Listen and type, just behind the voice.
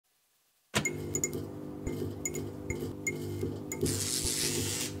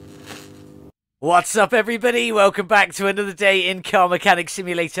What's up, everybody? Welcome back to another day in Car Mechanic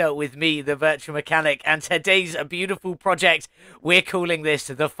Simulator with me, the Virtual Mechanic, and today's a beautiful project. We're calling this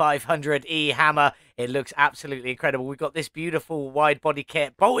the 500E Hammer. It looks absolutely incredible. We've got this beautiful wide body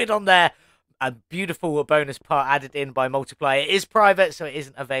kit bolted on there, a beautiful bonus part added in by Multiply. It is private, so it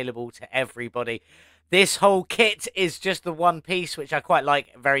isn't available to everybody. This whole kit is just the one piece, which I quite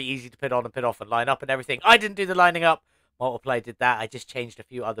like. Very easy to put on and put off and line up and everything. I didn't do the lining up. Multiply did that. I just changed a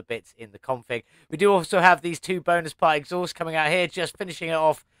few other bits in the config. We do also have these two bonus part exhausts coming out here, just finishing it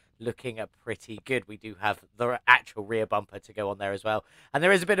off, looking pretty good. We do have the actual rear bumper to go on there as well. And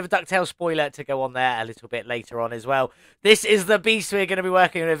there is a bit of a ducktail spoiler to go on there a little bit later on as well. This is the beast we're going to be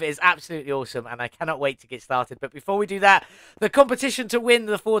working with. It's absolutely awesome, and I cannot wait to get started. But before we do that, the competition to win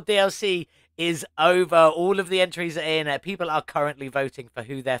the Ford DLC is over. All of the entries are in. People are currently voting for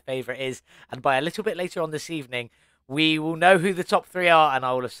who their favourite is. And by a little bit later on this evening, we will know who the top three are, and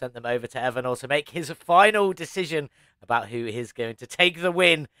I will have sent them over to Evanor to make his final decision about who is going to take the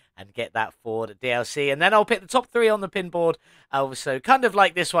win and get that Ford DLC. And then I'll pick the top three on the pin board. Also, kind of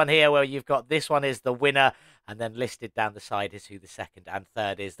like this one here, where you've got this one is the winner, and then listed down the side is who the second and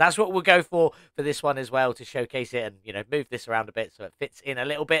third is. That's what we'll go for this one as well, to showcase it and, you know, move this around a bit so it fits in a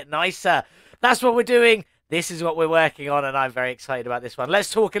little bit nicer. That's what we're doing. This is what we're working on, and I'm very excited about this one. Let's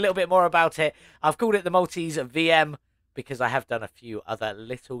talk a little bit more about it. I've called it the Maltese VM because I have done a few other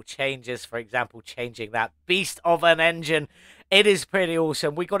little changes. For example, changing that beast of an engine. It is pretty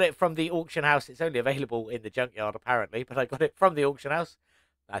awesome. We got it from the auction house. It's only available in the junkyard, apparently, but I got it from the auction house.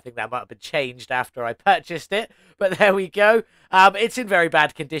 I think that might have been changed after I purchased it, but there we go. It's in very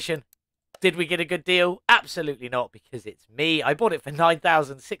bad condition. Did we get a good deal? Absolutely not, because it's me. I bought it for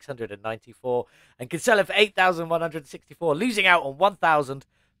 $9,694 and could sell it for $8,164, losing out on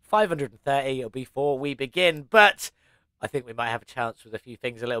 $1,530 before we begin. But I think we might have a chance with a few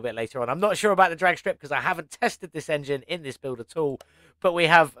things a little bit later on. I'm not sure about the drag strip because I haven't tested this engine in this build at all. But we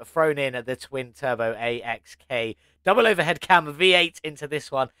have thrown in the twin turbo AXK double overhead cam V8 into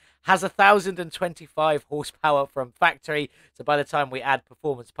this one. Has 1,025 horsepower from factory. So by the time we add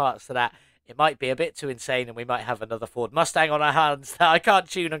performance parts to that, it might be a bit too insane, and we might have another Ford Mustang on our hands that I can't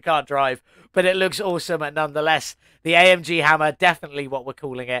tune and can't drive, but it looks awesome nonetheless. The AMG Hammer, definitely what we're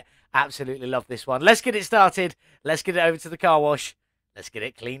calling it. Absolutely love this one. Let's get it started. Let's get it over to the car wash. Let's get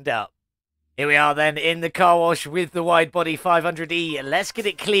it cleaned up. Here we are then in the car wash with the wide body 500E. Let's get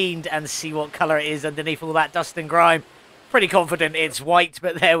it cleaned and see what colour it is underneath all that dust and grime. Pretty confident it's white,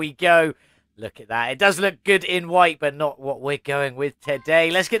 but there we go. Look at that. It does look good in white, but not what we're going with today.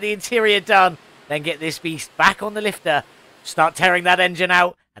 Let's get the interior done, then get this beast back on the lifter, start tearing that engine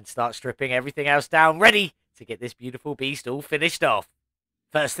out, and start stripping everything else down, ready to get this beautiful beast all finished off.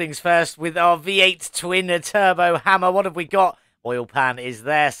 First things first, with our V8 twin turbo Hammer, what have we got? Oil pan is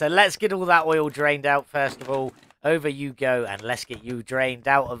there, so let's get all that oil drained out first of all. Over you go, and let's get you drained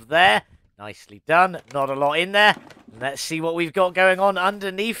out of there. Nicely done. Not a lot in there. Let's see what we've got going on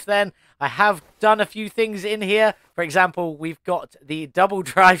underneath then. I have done a few things in here. For example, we've got the double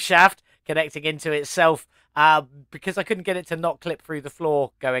drive shaft connecting into itself because I couldn't get it to not clip through the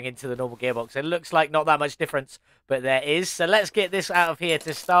floor going into the normal gearbox. It looks like not that much difference, but there is. So let's get this out of here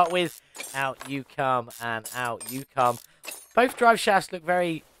to start with. Out you come and out you come. Both drive shafts look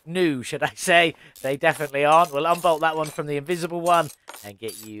very new, should I say. They definitely aren't. We'll unbolt that one from the invisible one and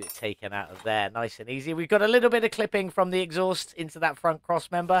get you taken out of there nice and easy. We've got a little bit of clipping from the exhaust into that front cross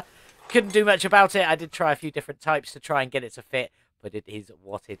member. Couldn't do much about it. I did try a few different types to try and get it to fit, but it is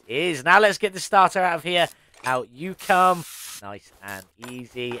what it is. Now let's get the starter out of here. Out you come. Nice and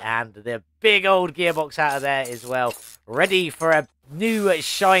easy. And the big old gearbox out of there as well. Ready for a new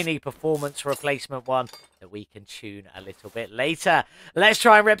shiny performance replacement one that we can tune a little bit later. Let's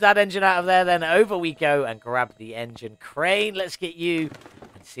try and rip that engine out of there then. Over we go and grab the engine crane. Let's get you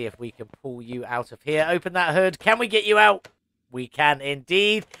and see if we can pull you out of here. Open that hood. Can we get you out? We can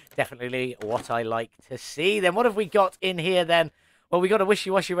indeed. Definitely what I like to see. Then what have we got in here then? Well, we got a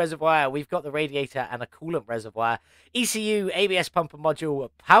wishy-washy reservoir. We've got the radiator and a coolant reservoir. ECU, ABS pumper module,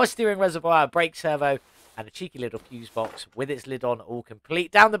 power steering reservoir, brake servo, and a cheeky little fuse box with its lid on, all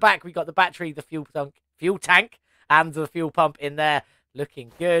complete. Down the back, we got the battery, the fuel tank, and the fuel pump in there.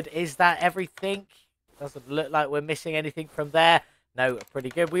 Looking good. Is that everything? Doesn't look like we're missing anything from there. No, pretty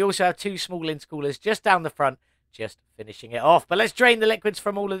good. We also have two small intercoolers just down the front, just finishing it off. But let's drain the liquids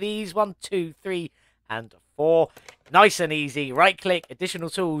from all of these. 1, 2, 3, and 4. Nice and easy. Right click, additional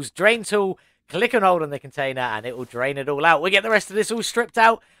tools, drain tool, click and hold on the container, and it will drain it all out. We'll get the rest of this all stripped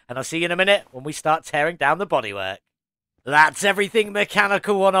out, and I'll see you in a minute when we start tearing down the bodywork. That's everything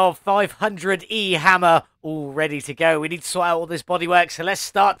mechanical on our 500E hammer, all ready to go. We need to sort out all this bodywork, so let's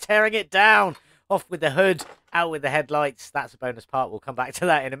start tearing it down. Off with the hood, out with the headlights. That's a bonus part. We'll come back to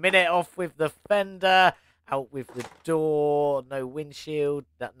that in a minute. Off with the fender, out with the door. No windshield,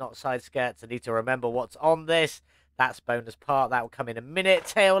 not side skirts. I need to remember what's on this. That's bonus part. That will come in a minute.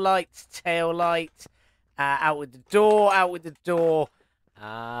 Tail lights, tail light. Out with the door, out with the door.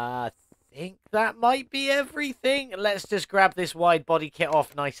 I think that might be everything. Let's just grab this wide body kit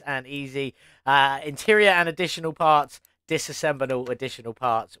off nice and easy. Interior and additional parts. Disassemble all additional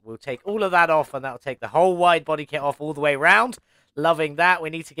parts. We'll take all of that off, and that'll take the whole wide body kit off all the way around. Loving that. We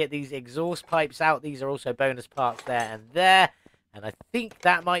need to get these exhaust pipes out. These are also bonus parts there and there. And I think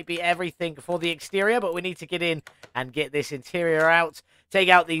that might be everything for the exterior, but we need to get in and get this interior out. Take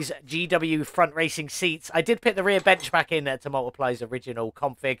out these GW front racing seats. I did put the rear bench back in to Multiply's original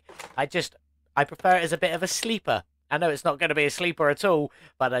config. I prefer it as a bit of a sleeper. I know it's not going to be a sleeper at all,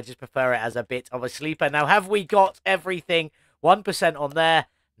 but I just prefer it as a bit of a sleeper. Now, have we got everything? 1% on there.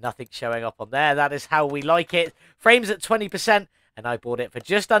 Nothing showing up on there. That is how we like it. Frames at 20%, and I bought it for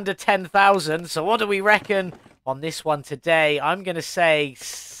just under 10,000. So what do we reckon on this one today? I'm going to say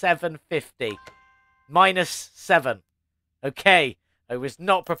 750. -7. Okay, I was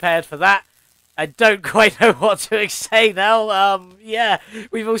not prepared for that. I don't quite know what to say now. Yeah,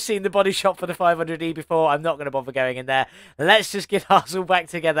 we've all seen the body shop for the 500E before. I'm not going to bother going in there. Let's just get ours all back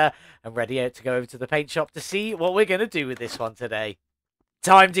together and ready to go over to the paint shop to see what we're going to do with this one today.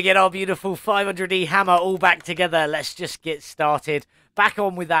 Time to get our beautiful 500E hammer all back together. Let's just get started. Back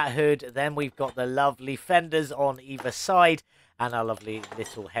on with that hood. Then we've got the lovely fenders on either side. And our lovely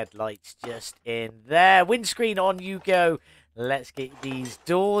little headlights just in there. Windscreen on you go. Let's get these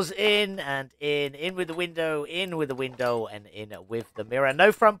doors in and in with the window, in with the window, and in with the mirror.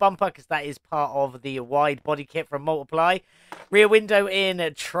 No front bumper because that is part of the wide body kit from Multiply. Rear window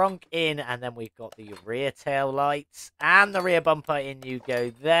in, trunk in, and then we've got the rear tail lights and the rear bumper in you go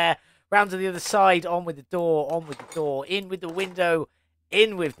there. Round to the other side, on with the door, on with the door, in with the window,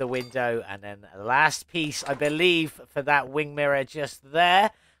 in with the window, and then the last piece, I believe, for that wing mirror just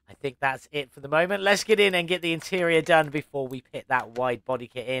there. I think that's it for the moment. Let's get in and get the interior done before we put that wide body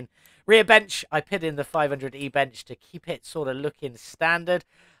kit in. Rear bench, I put in the 500E bench to keep it sort of looking standard.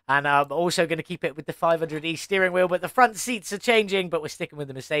 And I'm also going to keep it with the 500E steering wheel. But the front seats are changing, but we're sticking with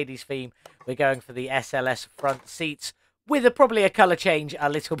the Mercedes theme. We're going for the SLS front seats with probably a colour change a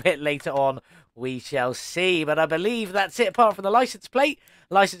little bit later on. We shall see. But I believe that's it apart from the license plate.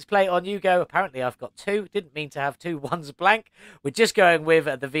 License plate on you go. Apparently I've got two. Didn't mean to have two. One's blank. We're just going with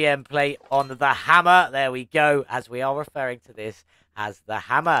the VM plate on the Hammer. There we go. As we are referring to this as the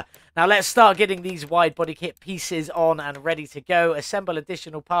Hammer. Now let's start getting these wide body kit pieces on and ready to go. Assemble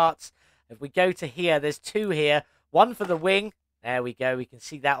additional parts. If we go to here, there's two here. One for the wing. There we go. We can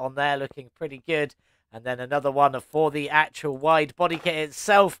see that on there looking pretty good. And then another one for the actual wide body kit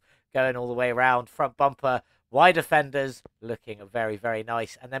itself. Going all the way around. Front bumper. Wider fenders, looking very, very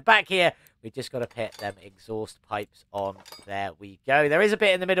nice. And then back here, we just got to put them exhaust pipes on. There we go. There is a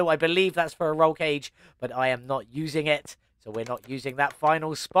bit in the middle. I believe that's for a roll cage, but I am not using it. So we're not using that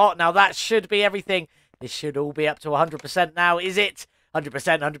final spot. Now, that should be everything. This should all be up to 100% now, is it? 100%,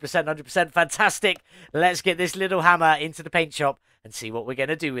 100%, 100%. Fantastic. Let's get this little hammer into the paint shop and see what we're going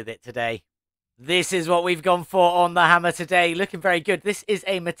to do with it today. This is what we've gone for on the hammer today. Looking very good. This is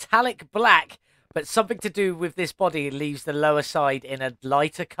a metallic black. But something to do with this body leaves the lower side in a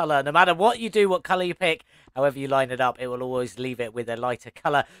lighter colour. No matter what you do, what colour you pick, however you line it up, it will always leave it with a lighter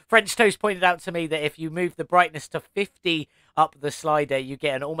colour. French Toast pointed out to me that if you move the brightness to 50 up the slider, you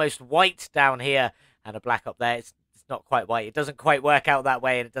get an almost white down here and a black up there. It's not quite white. It doesn't quite work out that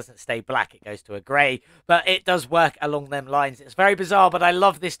way, and it doesn't stay black. It goes to a grey. But it does work along them lines. It's very bizarre, but I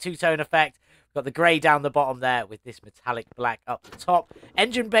love this two-tone effect. Got the grey down the bottom there with this metallic black up the top.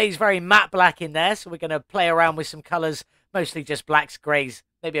 Engine bay is very matte black in there, so we're going to play around with some colours, mostly just blacks, greys,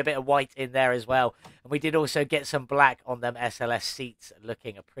 maybe a bit of white in there as well. And we did also get some black on them SLS seats,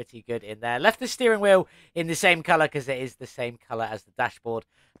 looking pretty good in there. Left the steering wheel in the same colour because it is the same colour as the dashboard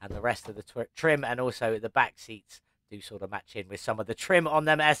and the rest of the trim, and also the back seats do sort of match in with some of the trim on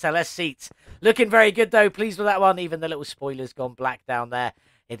them SLS seats. Looking very good though, pleased with that one. Even the little spoiler's gone black down there.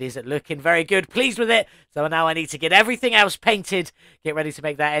 It is looking very good. Pleased with it. So now I need to get everything else painted. Get ready to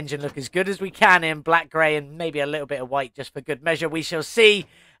make that engine look as good as we can in black, grey, and maybe a little bit of white just for good measure. We shall see.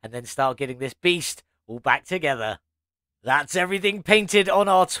 And then start getting this beast all back together. That's everything painted on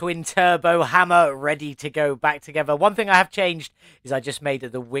our twin turbo hammer, ready to go back together. One thing I have changed is I just made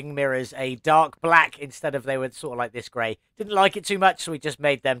the wing mirrors a dark black instead of they were sort of like this grey. Didn't like it too much, so we just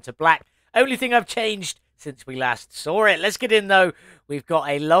made them to black. Only thing I've changed, since we last saw it. Let's get in, though. We've got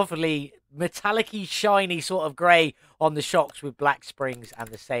a lovely metallic-y, shiny sort of grey on the shocks with black springs and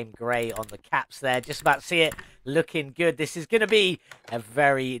the same grey on the caps there. Just about to see it looking good. This is going to be a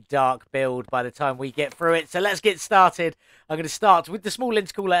very dark build by the time we get through it. So let's get started. I'm going to start with the small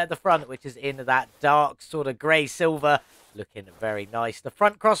intercooler at the front, which is in that dark sort of grey silver. Looking very nice. The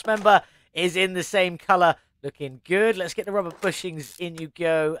front cross member is in the same colour. Looking good. Let's get the rubber bushings. In you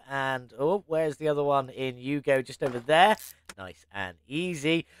go. And, oh, where's the other one? In you go, just over there. Nice and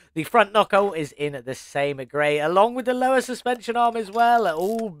easy. The front knuckle is in the same grey, along with the lower suspension arm as well.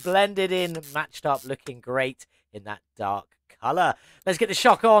 All blended in, matched up, looking great in that dark colour. Let's get the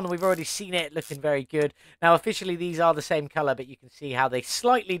shock on. We've already seen it. Looking very good. Now, officially, these are the same colour, but you can see how they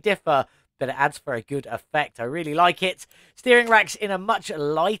slightly differ, but it adds for a good effect. I really like it. Steering racks in a much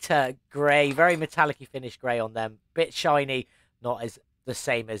lighter grey, very metallic-y finished grey on them. Bit shiny, not as the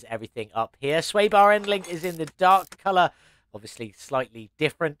same as everything up here. Sway bar end link is in the dark colour. Obviously, slightly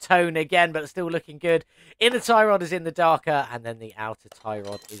different tone again, but still looking good. Inner tie rod is in the darker, and then the outer tie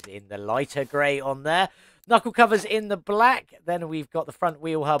rod is in the lighter grey on there. Knuckle covers in the black. Then we've got the front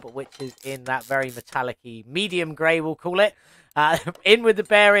wheel hub, which is in that very metallic-y medium grey, we'll call it. In with the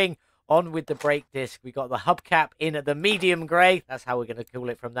bearing. On with the brake disc, we got the hubcap in at the medium grey. That's how we're going to call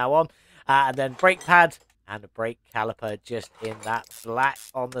it from now on. And then brake pad and a brake caliper just in that black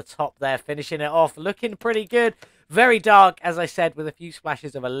on the top there. Finishing it off, looking pretty good. Very dark, as I said, with a few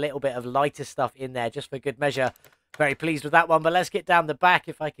splashes of a little bit of lighter stuff in there, just for good measure. Very pleased with that one, but let's get down the back.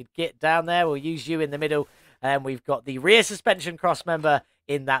 If I could get down there, we'll use you in the middle. And we've got the rear suspension cross member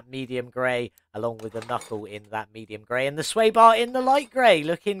in that medium grey, along with the knuckle in that medium grey, and the sway bar in the light grey.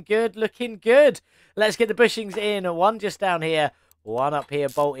 Looking good, looking good. Let's get the bushings in. One just down here, one up here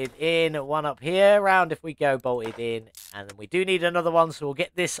bolted in, one up here, round if we go bolted in. And then we do need another one, so we'll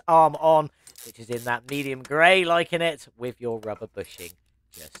get this arm on, which is in that medium grey, liking it, with your rubber bushing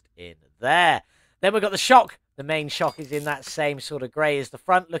just in there. Then we've got the shock. The main shock is in that same sort of grey as the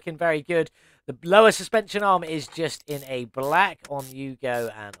front, looking very good. The lower suspension arm is just in a black. On you go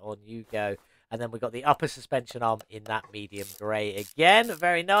and on you go. And then we've got the upper suspension arm in that medium grey again.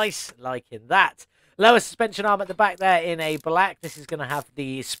 Very nice, liking that. Lower suspension arm at the back there in a black. This is going to have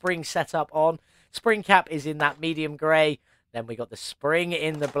the spring setup on. Spring cap is in that medium grey. Then we got the spring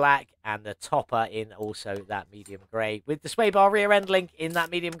in the black and the topper in also that medium grey. With the sway bar rear end link in that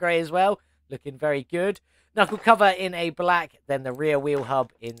medium grey as well. Looking very good. Knuckle cover in a black, then the rear wheel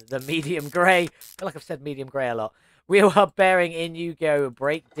hub in the medium grey. I feel like I've said medium grey a lot. Wheel hub bearing in you go,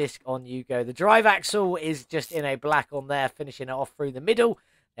 brake disc on you go. The drive axle is just in a black on there, finishing it off through the middle.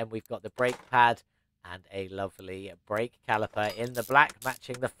 Then we've got the brake pad and a lovely brake caliper in the black,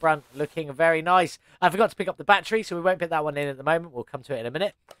 matching the front, looking very nice. I forgot to pick up the battery, so we won't put that one in at the moment. We'll come to it in a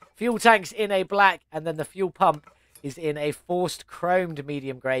minute. Fuel tanks in a black, and then the fuel pump is in a forced chromed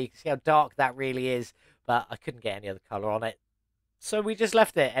medium grey. You can see how dark that really is, but I couldn't get any other colour on it. So we just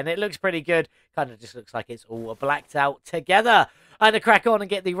left it, and it looks pretty good. Kind of just looks like it's all blacked out together. I'm going to crack on and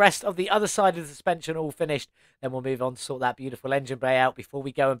get the rest of the other side of the suspension all finished. Then we'll move on to sort that beautiful engine bay out before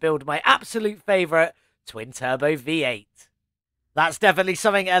we go and build my absolute favourite twin-turbo V8. That's definitely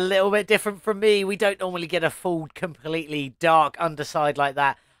something a little bit different from me. We don't normally get a full, completely dark underside like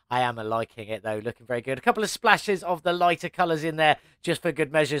that. I am liking it, though. Looking very good. A couple of splashes of the lighter colours in there, just for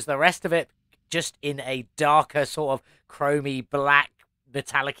good measures. The rest of it, just in a darker sort of chromy, black,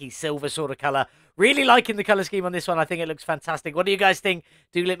 metallic-y, silver sort of colour. Really liking the colour scheme on this one. I think it looks fantastic. What do you guys think?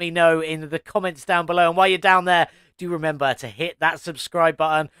 Do let me know in the comments down below. And while you're down there, do remember to hit that subscribe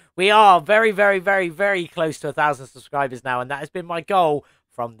button. We are very, very, very, very close to 1,000 subscribers now, and that has been my goal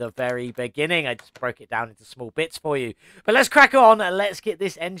from the very beginning. I just broke it down into small bits for you. But let's crack on and let's get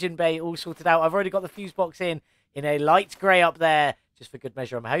this engine bay all sorted out. I've already got the fuse box in a light grey up there. Just for good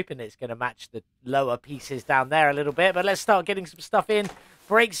measure, I'm hoping it's going to match the lower pieces down there a little bit. But let's start getting some stuff in.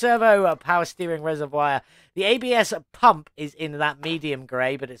 Brake servo, power steering reservoir. The ABS pump is in that medium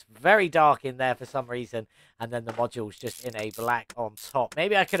grey, but it's very dark in there for some reason. And then the module's just in a black on top.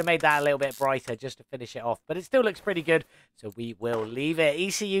 Maybe I could have made that a little bit brighter just to finish it off. But it still looks pretty good, so we will leave it.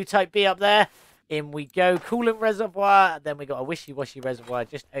 ECU Type B up there. In we go. Coolant reservoir. Then we got a wishy-washy reservoir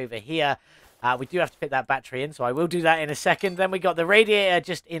just over here. We do have to fit that battery in, so I will do that in a second. Then we got the radiator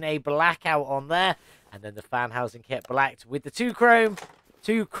just in a blackout on there. And then the fan housing kit blacked with the two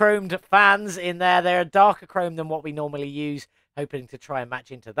chromed fans in there. They're a darker chrome than what we normally use. Hoping to try and match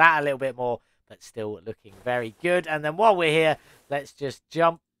into that a little bit more, but still looking very good. And then while we're here, let's just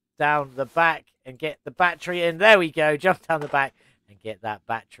jump down the back and get the battery in. There we go. Jump down the back and get that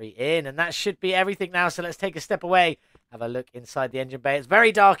battery in. And that should be everything now. So let's take a step away. Have a look inside the engine bay. It's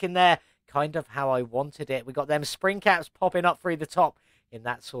very dark in there. kind of how I wanted it. We got them spring caps popping up through the top in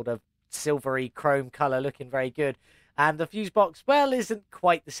that sort of silvery chrome color, looking very good. And the fuse box, well, isn't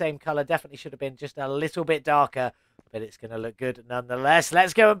quite the same color. Definitely should have been just a little bit darker, but it's going to look good nonetheless.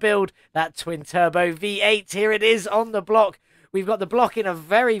 Let's go and build that twin turbo V8. Here it is on the block. We've got the block in a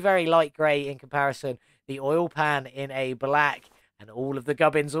very, very light grey in comparison. The oil pan in a black. And all of the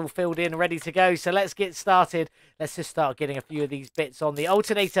gubbins all filled in, ready to go. So let's get started. Let's just start getting a few of these bits on. The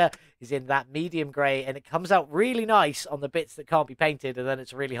alternator is in that medium grey, and it comes out really nice on the bits that can't be painted, and then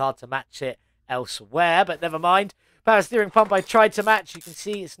it's really hard to match it elsewhere, but never mind. Power steering pump I tried to match. You can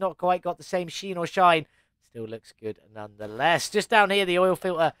see it's not quite got the same sheen or shine. Still looks good nonetheless. Just down here, the oil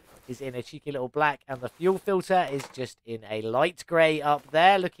filter is in a cheeky little black, and the fuel filter is just in a light grey up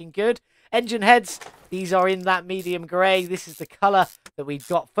there, looking good. Engine heads, these are in that medium grey. This is the colour that we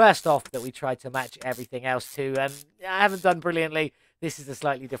got first off that we tried to match everything else to. And I haven't done brilliantly. This is a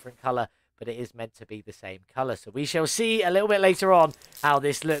slightly different colour, but it is meant to be the same colour. So we shall see a little bit later on how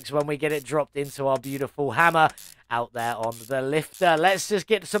this looks when we get it dropped into our beautiful hammer out there on the lifter. Let's just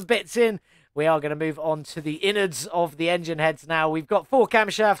get some bits in. We are going to move on to the innards of the engine heads now. We've got 4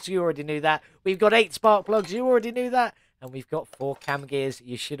 camshafts. You already knew that. We've got 8 spark plugs. You already knew that. And we've got 4 cam gears.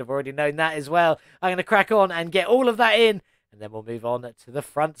 You should have already known that as well. I'm going to crack on and get all of that in. And then we'll move on to the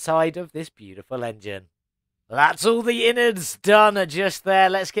front side of this beautiful engine. That's all the innards done just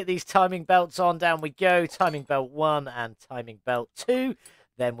there. Let's get these timing belts on. Down we go. Timing belt 1 and timing belt 2.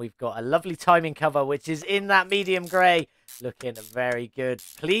 Then we've got a lovely timing cover, which is in that medium grey. Looking very good.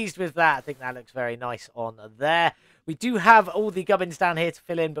 Pleased with that. I think that looks very nice on there. We do have all the gubbins down here to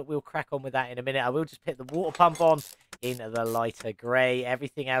fill in, but we'll crack on with that in a minute. I will just put the water pump on in the lighter grey.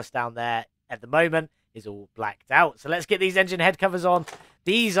 Everything else down there at the moment is all blacked out. So let's get these engine head covers on.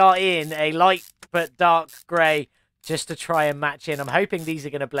 These are in a light but dark grey just to try and match in. I'm hoping these are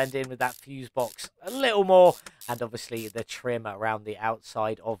going to blend in with that fuse box a little more, and obviously the trim around the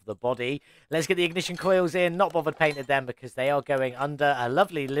outside of the body. Let's get the ignition coils in. Not bothered painted them because they are going under a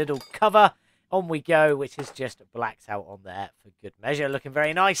lovely little cover. On we go, which is just blacked out on there for good measure. Looking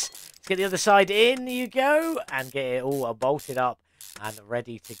very nice. Let's get the other side in. You go. And get it all bolted up and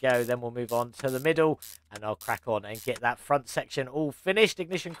ready to go. Then we'll move on to the middle, and I'll crack on and get that front section all finished.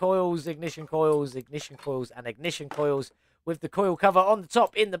 Ignition coils, ignition coils, ignition coils, and ignition coils with the coil cover on the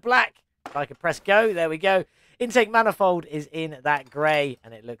top in the black. If I can press go, there we go. Intake manifold is in that grey,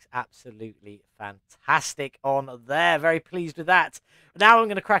 and it looks absolutely fantastic on there. Very pleased with that. Now I'm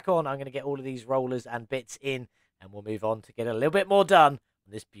going to crack on. I'm going to get all of these rollers and bits in, and we'll move on to get a little bit more done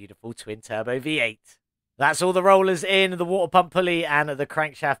on this beautiful twin-turbo V8. That's all the rollers in, the water pump pulley and the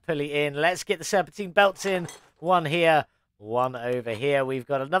crankshaft pulley in. Let's get the serpentine belts in. One here, one over here. We've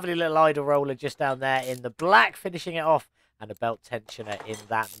got a lovely little idle roller just down there in the black, finishing it off. And a belt tensioner in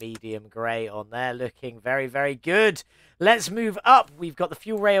that medium grey on there. Looking very, very good. Let's move up. We've got the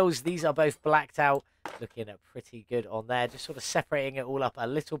fuel rails. These are both blacked out. Looking pretty good on there. Just sort of separating it all up a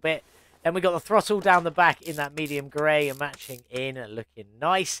little bit. Then we got the throttle down the back in that medium grey and matching in. Looking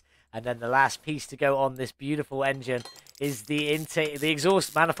nice. And then the last piece to go on this beautiful engine is the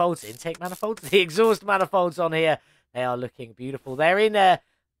exhaust manifolds. Intake manifolds? The exhaust manifolds on here. They are looking beautiful. They're in a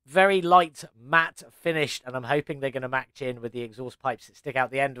very light matte finished, and I'm hoping they're going to match in with the exhaust pipes that stick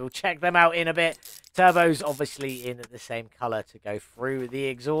out the end. We'll check them out in a bit. Turbos obviously in the same colour to go through the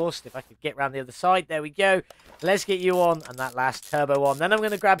exhaust. If I could get around the other side, there we go. Let's get you on and that last turbo on. Then I'm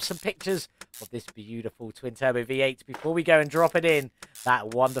going to grab some pictures of this beautiful twin turbo V8 before we go and drop it in.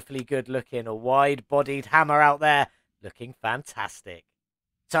 That wonderfully good looking wide-bodied hammer out there looking fantastic.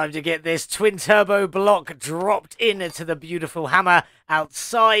 Time to get this twin turbo block dropped into the beautiful hammer.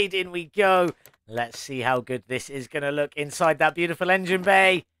 Outside, in we go. Let's see how good this is going to look inside that beautiful engine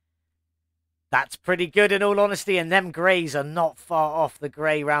bay. That's pretty good in all honesty, and them greys are not far off the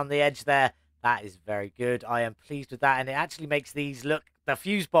grey round the edge there. That is very good. I am pleased with that, and it actually makes these look, the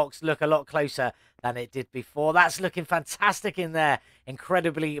fuse box look a lot closer than it did before. That's looking fantastic in there.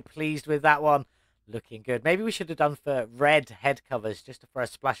 Incredibly pleased with that one. Looking good. Maybe we should have done for red head covers just to throw a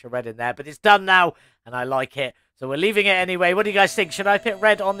splash of red in there, but it's done now and I like it, so we're leaving it anyway. What do you guys think? Should I put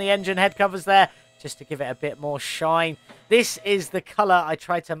red on the engine head covers there just to give it a bit more shine? This is the color I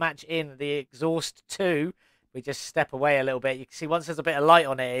tried to match in the exhaust to. We just step away a little bit. You can see once there's a bit of light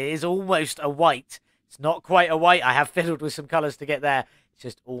on it, it is almost a white. It's not quite a white. I have fiddled with some colors to get there. It's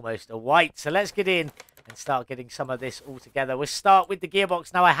just almost a white. So let's get in and start getting some of this all together. We'll start with the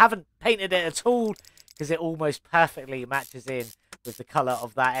gearbox. Now, I haven't painted it at all because it almost perfectly matches in with the colour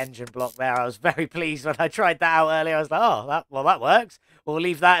of that engine block there. I was very pleased when I tried that out earlier. I was like, oh, that works. We'll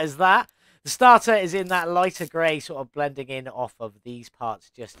leave that as that. The starter is in that lighter grey, sort of blending in off of these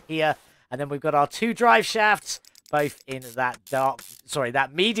parts just here. And then we've got our 2 drive shafts, both in that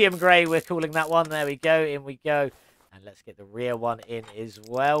that medium grey, we're calling that one. There we go, in we go. And let's get the rear one in as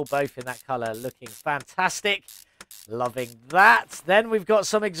well, both in that colour, looking fantastic. Loving that. Then we've got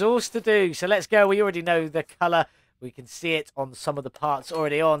some exhaust to do, so let's go. We already know the colour. We can see it on some of the parts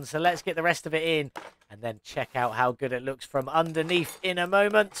already on, so let's get the rest of it in and then check out how good it looks from underneath in a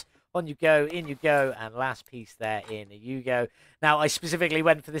moment. On you go, in you go, and last piece there, in you go. Now, I specifically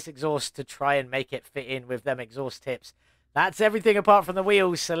went for this exhaust to try and make it fit in with them exhaust tips. That's everything apart from the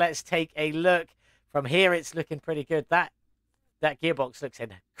wheels, so let's take a look. From here, it's looking pretty good. That gearbox looks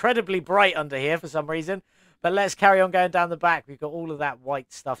incredibly bright under here for some reason. But let's carry on going down the back. We've got all of that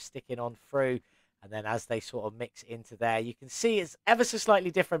white stuff sticking on through. And then as they sort of mix into there, you can see it's ever so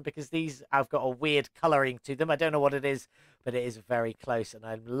slightly different because these have got a weird colouring to them. I don't know what it is, but it is very close. And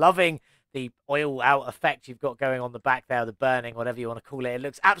I'm loving the oil out effect you've got going on the back there, the burning, whatever you want to call it. It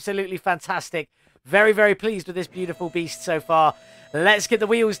looks absolutely fantastic. Very, very pleased with this beautiful beast so far. Let's get the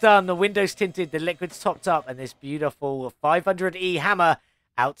wheels done, the windows tinted, the liquids topped up, and this beautiful 500e Hammer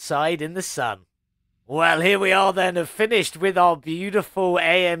outside in the sun. Well, here we are then, finished with our beautiful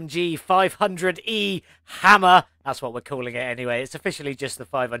AMG 500e Hammer. That's what we're calling it anyway. It's officially just the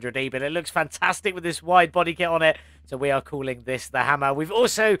 500e, but it looks fantastic with this wide body kit on it. So we are calling this the Hammer. We've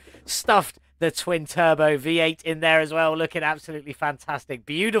also stuffed the twin turbo V8 in there as well, looking absolutely fantastic.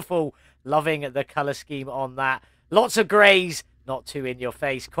 Beautiful, loving the colour scheme on that. Lots of greys, not too in your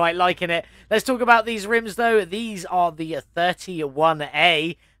face, quite liking it. Let's talk about these rims though. These are the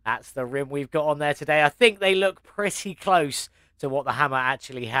 31A. That's the rim we've got on there today. I think they look pretty close to what the Hammer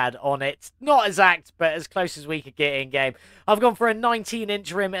actually had on it. Not exact, but as close as we could get in game. I've gone for a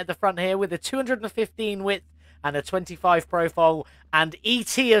 19-inch rim at the front here with a 215 width and a 25 profile and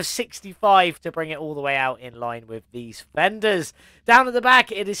ET of 65 to bring it all the way out in line with these fenders. Down at the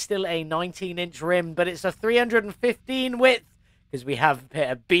back, it is still a 19-inch rim, but it's a 315 width because we have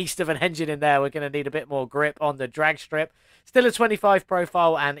a beast of an engine in there. We're going to need a bit more grip on the drag strip. Still a 25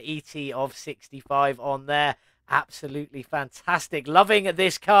 profile and ET of 65 on there. Absolutely fantastic. Loving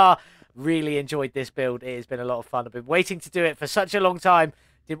this car. Really enjoyed this build. It has been a lot of fun. I've been waiting to do it for such a long time.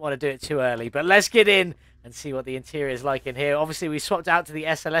 Didn't want to do it too early. But let's get in and see what the interior is like in here. Obviously, we swapped out to the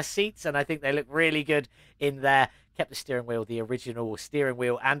SLS seats, and I think they look really good in there. Kept the steering wheel, the original steering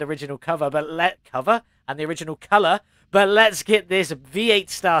wheel and original cover, and the original colour. But let's get this V8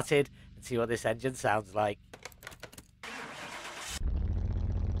 started and see what this engine sounds like.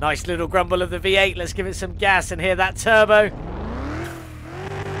 Nice little grumble of the V8. Let's give it some gas and hear that turbo.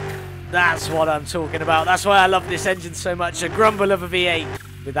 That's what I'm talking about. That's why I love this engine so much. A grumble of a V8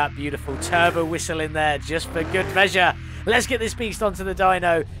 with that beautiful turbo whistle in there just for good measure. Let's get this beast onto the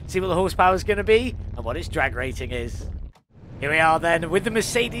dyno, see what the horsepower is going to be and what its drag rating is. Here we are then with the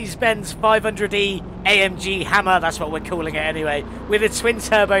Mercedes-Benz 500e AMG Hammer, that's what we're calling it anyway, with a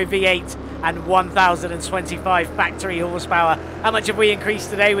twin-turbo V8 and 1,025 factory horsepower. How much have we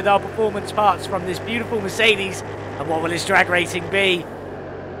increased today with our performance parts from this beautiful Mercedes, and what will its drag rating be?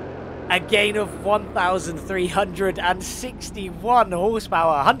 A gain of 1,361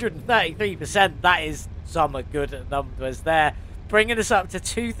 horsepower, 133%. That is some good numbers there, bringing us up to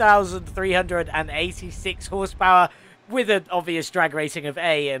 2,386 horsepower, with an obvious drag rating of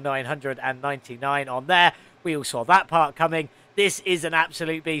a 999 on there. We all saw that part coming. This is an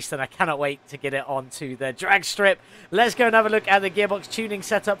absolute beast, and I cannot wait to get it onto the drag strip. Let's go and have a look at the gearbox tuning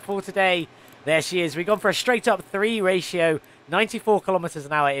setup for today. There she is. We've gone for a straight-up 3 ratio, 94 kilometers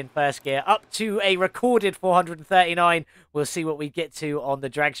an hour in first gear, up to a recorded 439. We'll see what we get to on the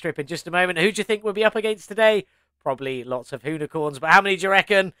drag strip in just a moment. Who do you think we'll be up against today? Probably lots of unicorns, but how many do you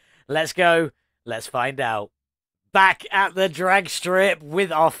reckon? Let's go. Let's find out. Back at the drag strip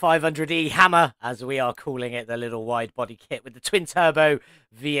with our 500e Hammer, as we are calling it, the little wide body kit with the twin turbo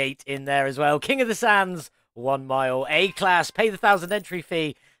V8 in there as well. King of the Sands, 1 mile, A-class, pay the 1,000 entry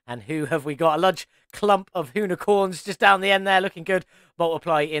fee. And who have we got? A large clump of unicorns just down the end there, looking good.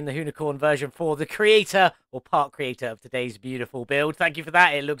 Multiply in the unicorn version for the creator, or part creator of today's beautiful build. Thank you for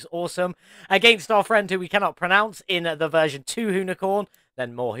that. It looks awesome. Against our friend who we cannot pronounce in the version 2 unicorn.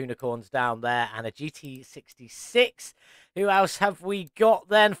 Then more unicorns down there, and a GT66. Who else have we got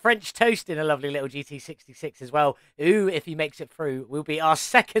then? French Toast in a lovely little GT66 as well. Who, if he makes it through, will be our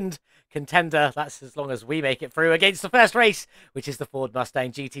second contender. That's as long as we make it through against the first race, which is the Ford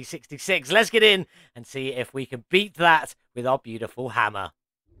Mustang GT66. Let's get in and see if we can beat that with our beautiful Hammer.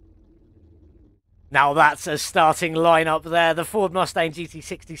 Now that's a starting lineup there. The Ford Mustang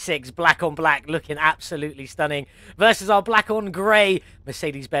GT66, black on black, looking absolutely stunning, versus our black on grey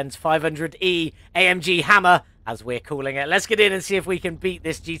Mercedes-Benz 500e AMG Hammer, as we're calling it. Let's get in and see if we can beat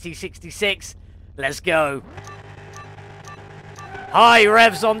this GT66. Let's go. High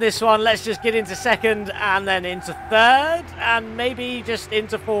revs on this one. Let's just get into second and then into third and maybe just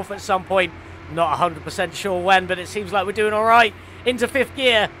into fourth at some point. Not 100% sure when, but it seems like we're doing all right. Into fifth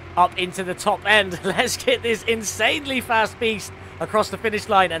gear, up into the top end. Let's get this insanely fast beast across the finish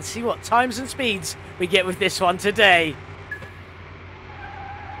line and see what times and speeds we get with this one today.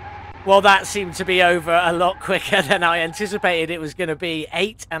 Well, that seemed to be over a lot quicker than I anticipated it was going to be.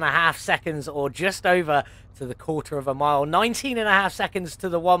 8.5 seconds or just over to the quarter of a mile. 19.5 seconds to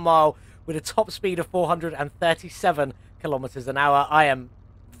the 1 mile with a top speed of 437 kilometers an hour. I am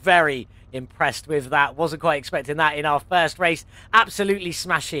very impressed with that. Wasn't quite expecting that in our first race. Absolutely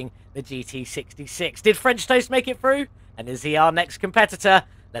smashing the GT66. Did French Toast make it through? And is he our next competitor?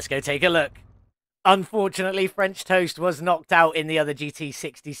 Let's go take a look. Unfortunately, French Toast was knocked out in the other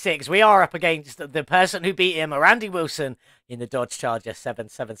GT66. We are up against the person who beat him, Randy Wilson, in the Dodge Charger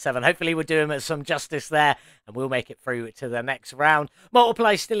 777. Hopefully we'll do him some justice there, and we'll make it through to the next round.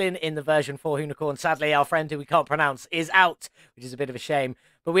 Multiply still in the version 4 Unicorn. Sadly, our friend who we can't pronounce is out, which is a bit of a shame.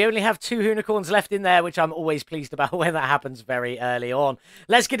 But we only have 2 Unicorns left in there, which I'm always pleased about when that happens very early on.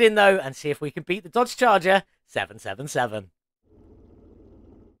 Let's get in, though, and see if we can beat the Dodge Charger 777.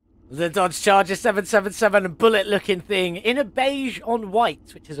 The Dodge Charger 777, bullet-looking thing in a beige on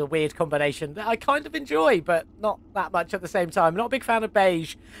white, which is a weird combination that I kind of enjoy, but not that much at the same time. Not a big fan of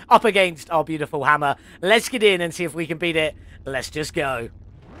beige. Up against our beautiful Hammer. Let's get in and see if we can beat it. Let's just go.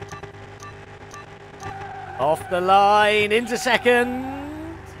 Off the line, into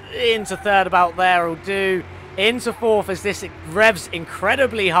second, into third, about there will do. Into fourth as this revs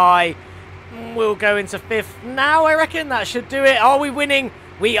incredibly high. We'll go into fifth now, I reckon. That should do it. Are we winning?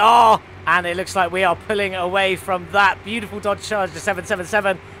 We are, and it looks like we are pulling away from that beautiful Dodge Charger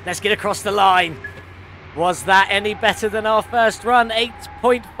 777. Let's get across the line. Was that any better than our first run?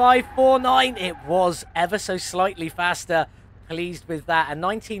 8.549. It was ever so slightly faster. Pleased with that. And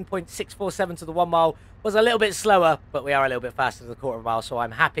 19.647 to the 1 mile was a little bit slower, but we are a little bit faster to the quarter mile, so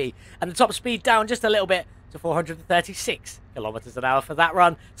I'm happy. And the top speed down just a little bit to 436 kilometers an hour for that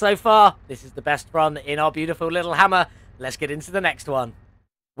run. So far, this is the best run in our beautiful little Hammer. Let's get into the next one.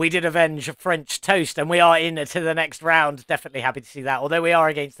 We did avenge French Toast, and we are in to the next round. Definitely happy to see that, although we are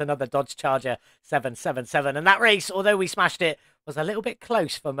against another Dodge Charger 777. And that race, although we smashed it, was a little bit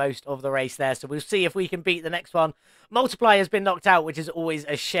close for most of the race there. So we'll see if we can beat the next one. Multiply has been knocked out, which is always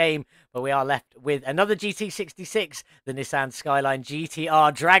a shame. But we are left with another GT66, the Nissan Skyline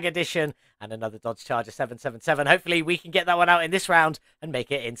GTR Drag Edition, and another Dodge Charger 777. Hopefully we can get that one out in this round and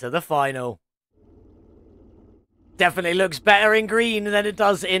make it into the final. Definitely looks better in green than it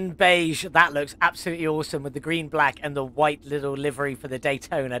does in beige. That looks absolutely awesome with the green, black, and the white little livery for the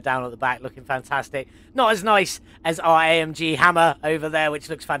Daytona down at the back, looking fantastic. Not as nice as our AMG Hammer over there, which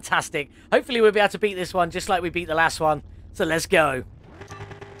looks fantastic. Hopefully we'll be able to beat this one just like we beat the last one. So let's go.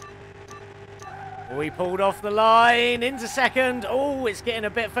 We pulled off the line into second. Oh, it's getting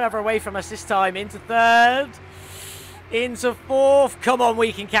a bit further away from us this time. Into third. Into fourth. Come on,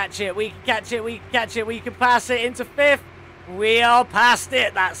 we can catch it. We can catch it. We can catch it. We can pass it. Into fifth. We are past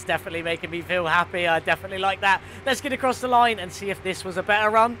it. That's definitely making me feel happy. I definitely like that. Let's get across the line and see if this was a better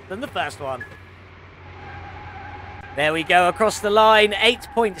run than the first one. There we go, across the line.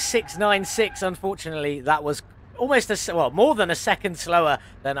 8.696. Unfortunately, that was almost more than a second slower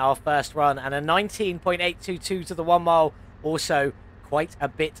than our first run, and a 19.822 to the 1 mile. Also quite a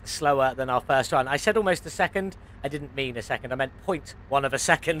bit slower than our first run. I said almost a second. I didn't mean a second. I meant 0.1 of a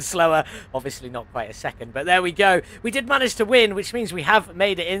second slower. Obviously not quite a second, but there we go. We did manage to win, which means we have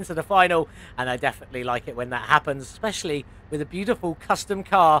made it into the final, and I definitely like it when that happens, especially with a beautiful custom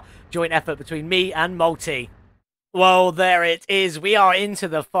car joint effort between me and Multi. Well, there it is. We are into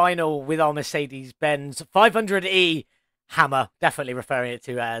the final with our Mercedes-Benz 500e Hammer, definitely referring it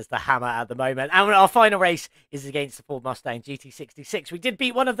to as the Hammer at the moment. And our final race is against the Ford Mustang GT66. We did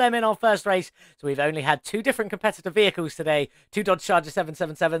beat one of them in our first race, so we've only had 2 different competitive vehicles today. 2 Dodge Charger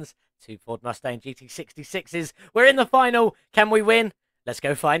 777s, 2 Ford Mustang GT66s. We're in the final. Can we win? Let's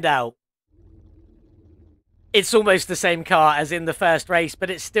go find out. It's almost the same car as in the first race, but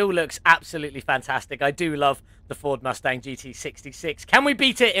it still looks absolutely fantastic. I do love the Ford Mustang GT66. Can we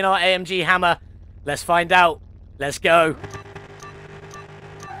beat it in our AMG Hammer? Let's find out. Let's go.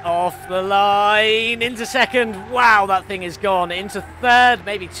 Off the line, into second. Wow, that thing is gone. Into third,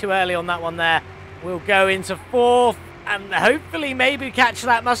 maybe too early on that one there. We'll go into fourth, and hopefully maybe catch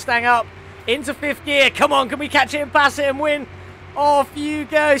that Mustang up. Into fifth gear. Come on, can we catch it and pass it and win? Off you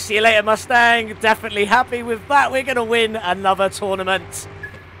go. See you later, Mustang. Definitely happy with that. We're going to win another tournament.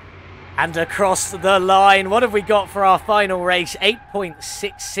 And across the line, what have we got for our final race?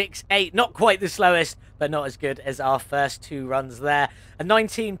 8.668. Not quite the slowest, but not as good as our first two runs there. A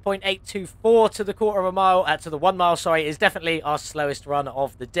 19.824 to the quarter of a mile, to the 1 mile, sorry, is definitely our slowest run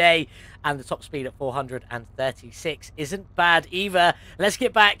of the day. And the top speed at 436 isn't bad either. Let's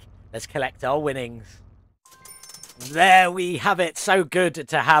get back. Let's collect our winnings. There we have it. So good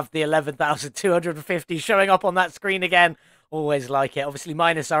to have the 11,250 showing up on that screen again. Always like it. Obviously,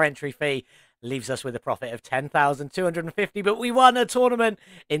 minus our entry fee leaves us with a profit of 10,250. But we won a tournament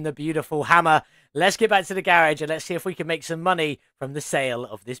in the beautiful Hammer. Let's get back to the garage and let's see if we can make some money from the sale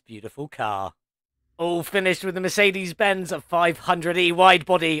of this beautiful car. All finished with the Mercedes-Benz 500e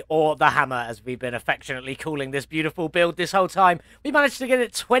widebody, or the Hammer, as we've been affectionately calling this beautiful build this whole time. We managed to get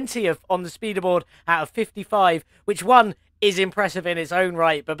it 20th on the speederboard out of 55, which one is impressive in its own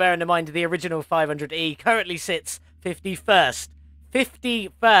right, but bearing in mind the original 500e currently sits 51st.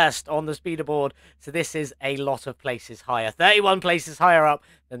 51st on the speederboard, so this is a lot of places higher. 31 places higher up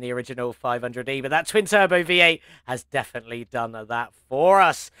than the original 500e, but that twin-turbo V8 has definitely done that for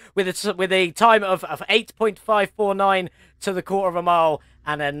us. With a time of 8.549 to the quarter of a mile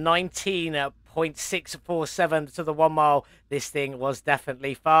and a 19.647 to the 1 mile, this thing was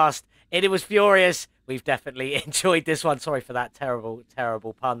definitely fast. It was furious. We've definitely enjoyed this one. Sorry for that terrible,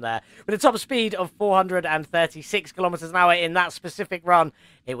 terrible pun there. With a top speed of 436 kilometers an hour in that specific run,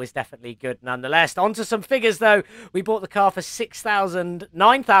 it was definitely good nonetheless. On to some figures, though. We bought the car for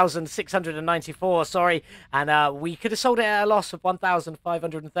 9,694, sorry, and we could have sold it at a loss of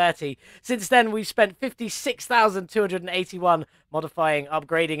 1,530. Since then, we've spent 56,281 modifying,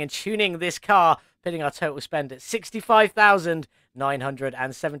 upgrading, and tuning this car, putting our total spend at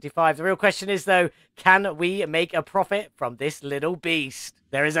 65,975. The real question is, though, can we make a profit from this little beast?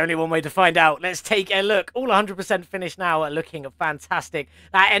 There is only one way to find out. Let's take a look. All 100% finished now, looking fantastic.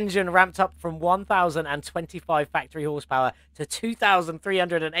 That engine ramped up from 1,025 factory horsepower to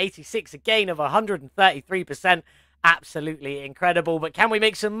 2,386, a gain of 133%. Absolutely incredible. But can we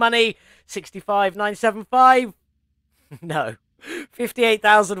make some money? 65,975? No.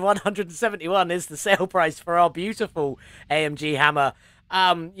 58,171 is the sale price for our beautiful AMG Hammer.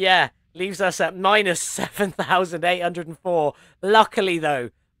 Yeah, leaves us at minus 7,804. Luckily, though,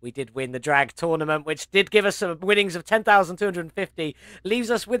 we did win the drag tournament, which did give us some winnings of 10,250.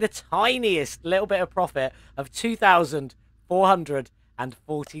 Leaves us with the tiniest little bit of profit of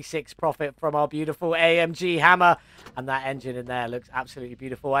 2,446 profit from our beautiful AMG Hammer. And that engine in there looks absolutely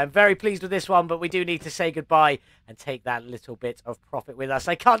beautiful. I'm very pleased with this one, but we do need to say goodbye and take that little bit of profit with us.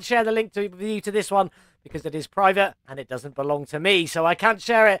 I can't share the link with you to this one because it is private and it doesn't belong to me, so I can't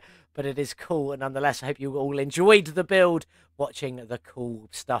share it, but it is cool. And nonetheless, I hope you all enjoyed the build, watching the cool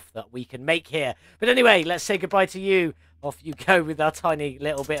stuff that we can make here. But anyway, let's say goodbye to you. Off you go with our tiny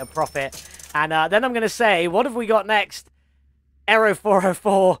little bit of profit. And then I'm going to say, what have we got next? Aero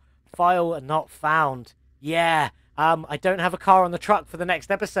 404, file not found. Yeah, I don't have a car on the truck for the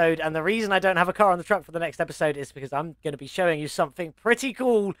next episode, and the reason I don't have a car on the truck for the next episode is because I'm going to be showing you something pretty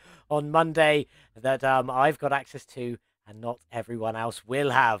cool on Monday that I've got access to and not everyone else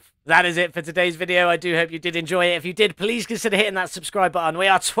will have. That is it for today's video. I do hope you did enjoy it. If you did, please consider hitting that subscribe button. We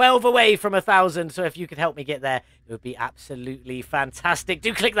are 12 away from 1,000, so if you could help me get there, it would be absolutely fantastic.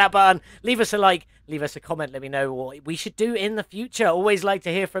 Do click that button, leave us a like, leave us a comment, let me know what we should do in the future. Always like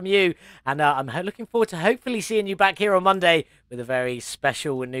to hear from you, and I'm looking forward to hopefully seeing you back here on Monday with a very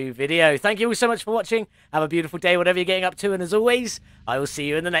special new video. Thank you all so much for watching. Have a beautiful day, whatever you're getting up to, and as always, I will see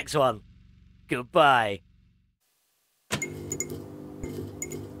you in the next one. Goodbye.